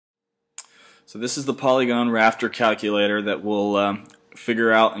So this is the Polygon Rafter calculator that will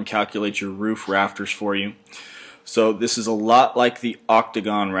figure out and calculate your roof rafters for you. So this is a lot like the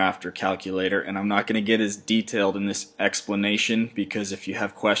Octagon Rafter calculator, and I'm not going to get as detailed in this explanation because if you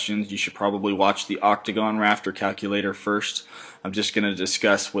have questions you should probably watch the Octagon Rafter calculator first. I'm just going to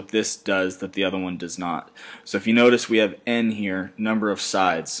discuss what this does that the other one does not. So if you notice, we have n here, number of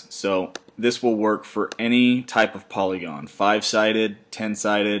sides. So this will work for any type of polygon, 5-sided,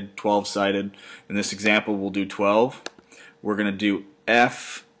 10-sided, 12-sided. In this example we'll do 12. We're going to do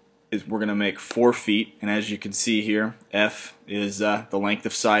f is we're going to make 4 feet, and as you can see here, f is the length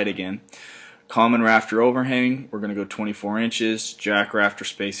of side again. Common rafter overhang, we're going to go 24 inches, jack rafter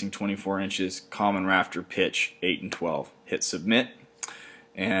spacing 24 inches, common rafter pitch 8 and 12. Hit submit,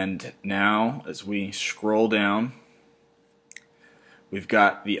 and now as we scroll down, we've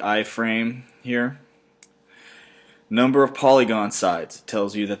got the I-frame here. Number of polygon sides, it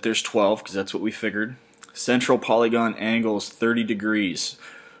tells you that there's 12 because that's what we figured. Central polygon angle is 30 degrees,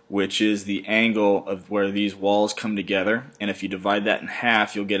 which is the angle of where these walls come together, and if you divide that in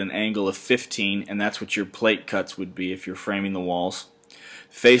half you'll get an angle of 15, and that's what your plate cuts would be if you're framing the walls.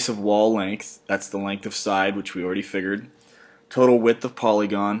 Face of wall length, that's the length of side, which we already figured. Total width of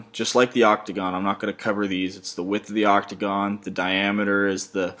polygon, just like the octagon, I'm not going to cover these. It's the width of the octagon, the diameter is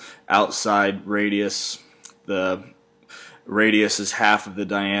the outside radius, the radius is half of the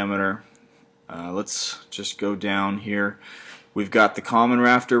diameter. Let's just go down here. We've got the common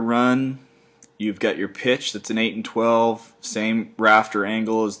rafter run, you've got your pitch, that's an 8 and 12, same rafter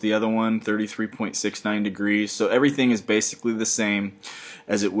angle as the other one, 33.69 degrees, so everything is basically the same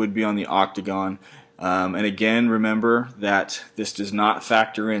as it would be on the octagon. And again, remember that this does not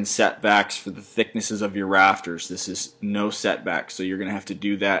factor in setbacks for the thicknesses of your rafters. This is no setbacks, so you're going to have to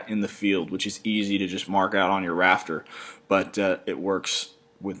do that in the field, which is easy to just mark out on your rafter, but it works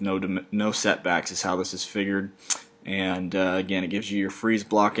with no setbacks is how this is figured. And again, it gives you your freeze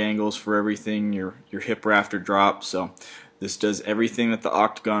block angles for everything, your hip rafter drop. So this does everything that the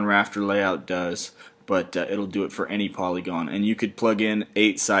octagon rafter layout does, but it'll do it for any polygon. And you could plug in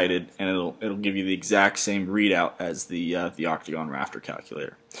 8-sided, and it'll give you the exact same readout as the octagon rafter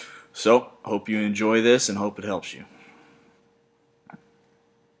calculator. So hope you enjoy this and hope it helps you.